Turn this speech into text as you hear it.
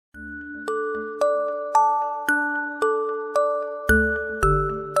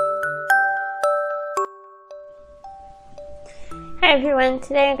Hi everyone,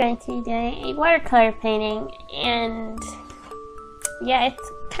 today I'm going to be doing a watercolor painting, and yeah,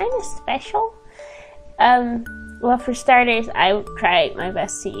 it's kind of special. Well, for starters, I would try my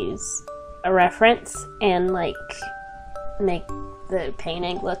best to use a reference and like make the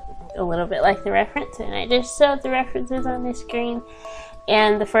painting look a little bit like the reference, and I just showed the references on the screen.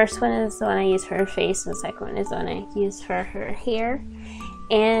 And the first one is the one I used for her face, and the second one is the one I used for her hair.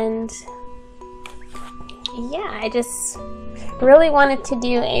 And yeah, I just really wanted to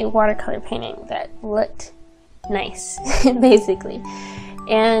do a watercolor painting that looked nice, basically.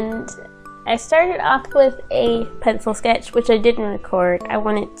 And I started off with a pencil sketch, which I didn't record. I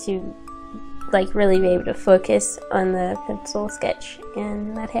wanted to like really be able to focus on the pencil sketch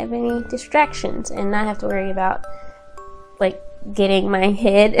and not have any distractions and not have to worry about like getting my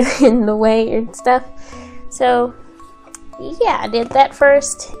head in the way and stuff. So yeah, I did that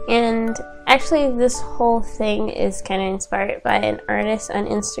first, and actually this whole thing is kind of inspired by an artist on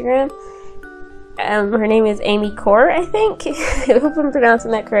Instagram. Her name is Amy Core, I think. I hope I'm pronouncing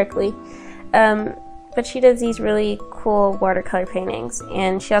that correctly. But she does these really cool watercolor paintings,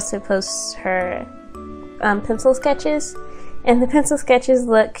 and she also posts her pencil sketches, and the pencil sketches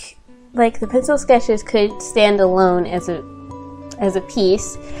look like the pencil sketches could stand alone as a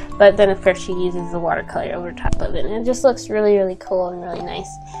piece, but then of course she uses the watercolor over top of it, and it just looks really, really cool and really nice.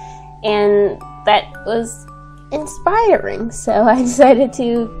 And that was inspiring, so I decided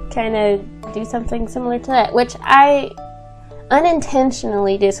to kind of do something similar to that, which I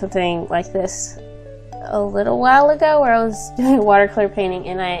unintentionally did something like this a little while ago, where I was doing a watercolor painting,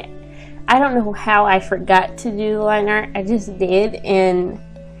 and I don't know how I forgot to do the line art. I just did, and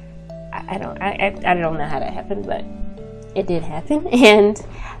I don't know how that happened, but it did happen. And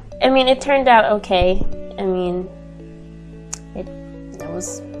I mean, it turned out okay. I mean, it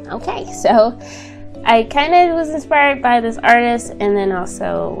was okay. So I kind of was inspired by this artist, and then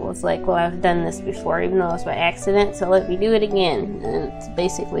also was like, well, I've done this before, even though it was by accident, so let me do it again. And it's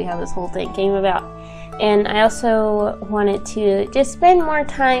basically how this whole thing came about. And I also wanted to just spend more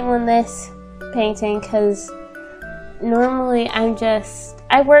time on this painting, because normally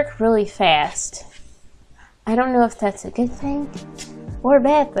I work really fast. I don't know if that's a good thing or a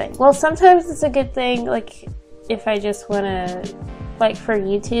bad thing. Well, sometimes it's a good thing, like if I just want to, like for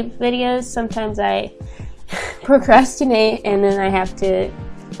YouTube videos, sometimes I procrastinate, and then I have to,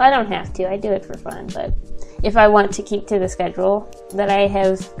 well, I don't have to, I do it for fun, but if I want to keep to the schedule that I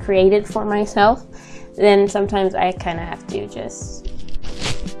have created for myself, then sometimes I kind of have to just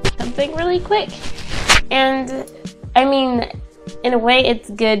something really quick. And I mean, in a way it's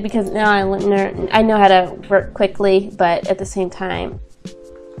good, because now I know how to work quickly, but at the same time,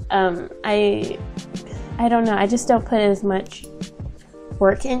 I don't know, I just don't put as much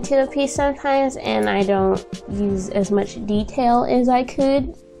work into a piece sometimes, and I don't use as much detail as I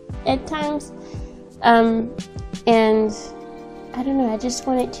could at times. And I don't know, I just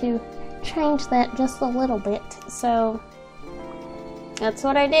wanted to change that just a little bit, so that's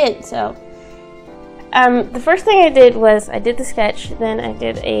what I did. So the first thing I did was I did the sketch, then I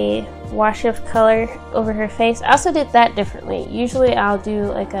did a wash of color over her face. I also did that differently. Usually I'll do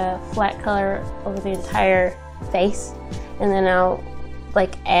like a flat color over the entire face, and then I'll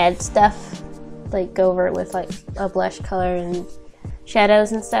like add stuff, like go over it with like a blush color and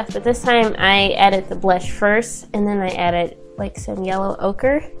shadows and stuff. But this time I added the blush first, and then I added like some yellow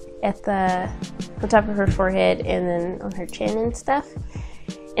ochre at on top of her forehead and then on her chin and stuff.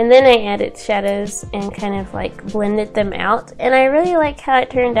 And then I added shadows and kind of like blended them out, and I really like how it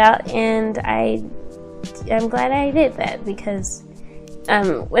turned out, and I'm glad I did that, because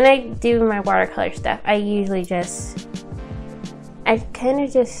when I do my watercolor stuff, I usually I kind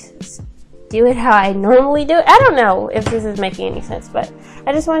of just do it how I normally do it. I don't know if this is making any sense, but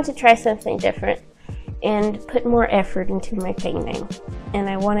I just wanted to try something different and put more effort into my painting, and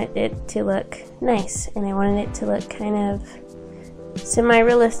I wanted it to look nice, and I wanted it to look kind of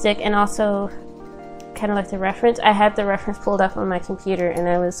semi-realistic, and also kind of like the reference. I had the reference pulled up on my computer, and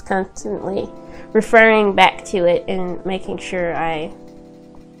I was constantly referring back to it and making sure I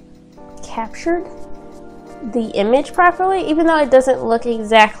captured the image properly, even though it doesn't look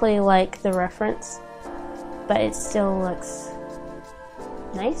exactly like the reference, but it still looks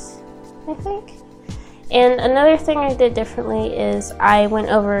nice, I think. And another thing I did differently is I went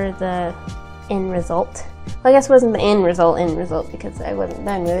over the end result. Well, I guess it wasn't the end result because I wasn't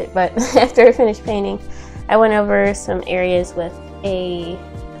done with it, but after I finished painting, I went over some areas with I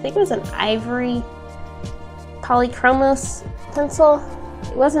think it was an ivory Polychromos pencil.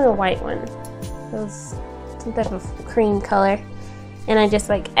 It wasn't a white one. It was some type of cream color. And I just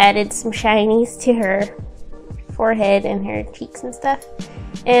like added some shinies to her forehead and her cheeks and stuff.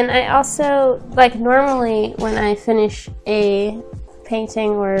 And I also, like, normally when I finish a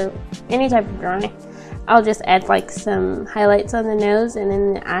painting or any type of drawing, I'll just add like some highlights on the nose and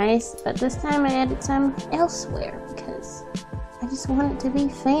in the eyes, but this time I added some elsewhere because I just want it to be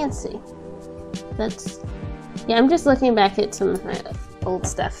fancy. Yeah, I'm just looking back at some of my old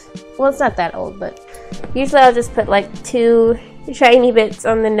stuff. Well, it's not that old, but usually I'll just put like 2 shiny bits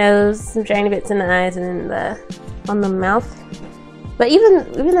on the nose, some shiny bits in the eyes, and then on the mouth. But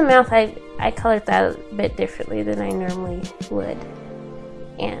even the mouth, I colored that a bit differently than I normally would.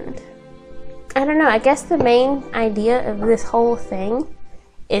 And I don't know, I guess the main idea of this whole thing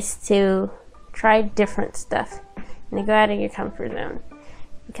is to try different stuff and to go out of your comfort zone.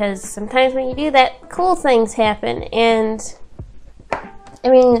 Because sometimes when you do that, cool things happen. And I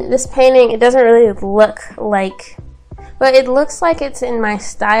mean, this painting, it doesn't really look like, well, it looks like it's in my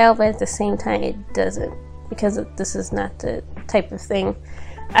style, but at the same time it doesn't, because this is not the type of thing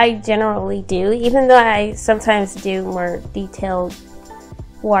I generally do, even though I sometimes do more detailed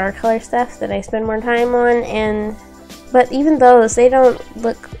watercolor stuff that I spend more time on, but even those, they don't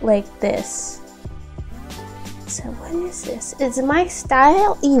look like this. So what is this? Is my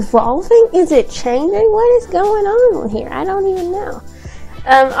style evolving? Is it changing? What is going on here? I don't even know.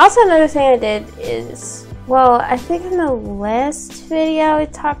 Also, another thing I did is, well, I think in the last video I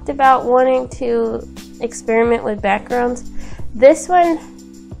talked about wanting to experiment with backgrounds. This one,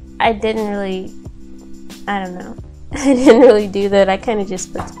 I don't know. I didn't really do that. I kind of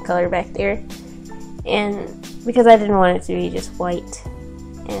just put some color back there, and because I didn't want it to be just white.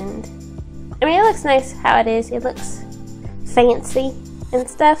 And I mean, it looks nice how it is. It looks fancy and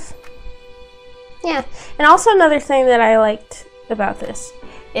stuff. Yeah. And also another thing that I liked about this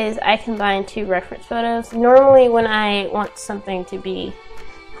is I combined 2 reference photos. Normally when I want something to be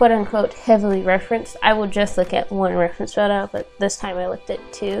quote unquote heavily referenced, I will just look at 1 reference photo, but this time I looked at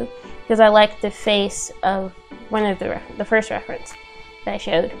 2 because I liked the face of one of the first reference that I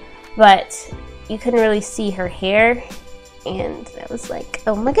showed, but you couldn't really see her hair, and I was like,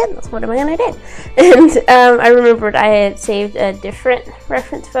 oh my goodness, what am I gonna do? And I remembered I had saved a different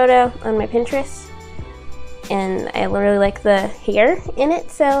reference photo on my Pinterest, and I really like the hair in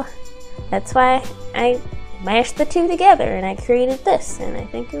it, so that's why I mashed the 2 together and I created this, and I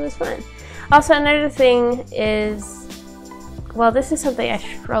think it was fun. Also, another thing is, well, this is something I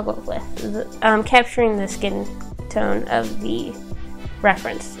struggled with, capturing the skin tone of the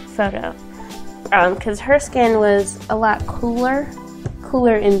reference photo, because her skin was a lot cooler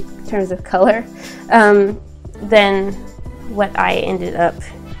in terms of color than what I ended up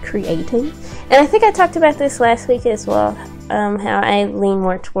creating. And I think I talked about this last week as well, how I lean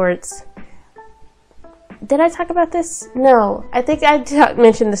more towards, did I talk about this? No, I think I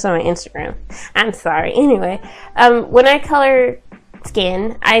mentioned this on my Instagram. I'm sorry. Anyway, when I color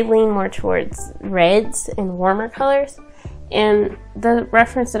skin, I lean more towards reds and warmer colors. And the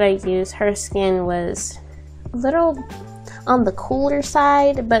reference that I used, her skin was a little on the cooler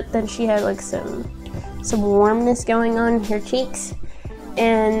side, but then she had like some warmness going on in her cheeks.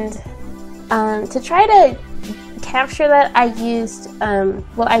 And to try to capture that, I used,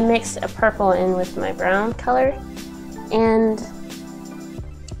 well, I mixed a purple in with my brown color, and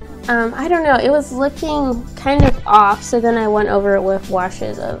I don't know, it was looking kind of off, so then I went over it with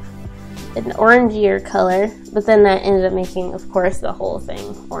washes of an orangier color, but then that ended up making, of course, the whole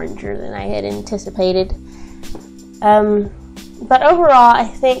thing oranger than I had anticipated. But overall, I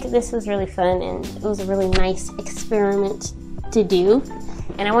think this was really fun, and it was a really nice experiment to do.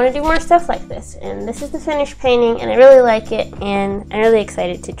 And I want to do more stuff like this. And this is the finished painting, and I really like it, and I'm really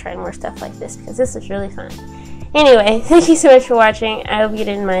excited to try more stuff like this because this is really fun. Anyway, thank you so much for watching. I hope you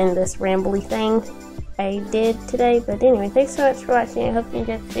didn't mind this rambly thing I did today. But anyway, thanks so much for watching. I hope you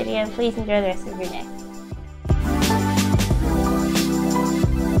enjoyed the video, and please enjoy the rest of your day.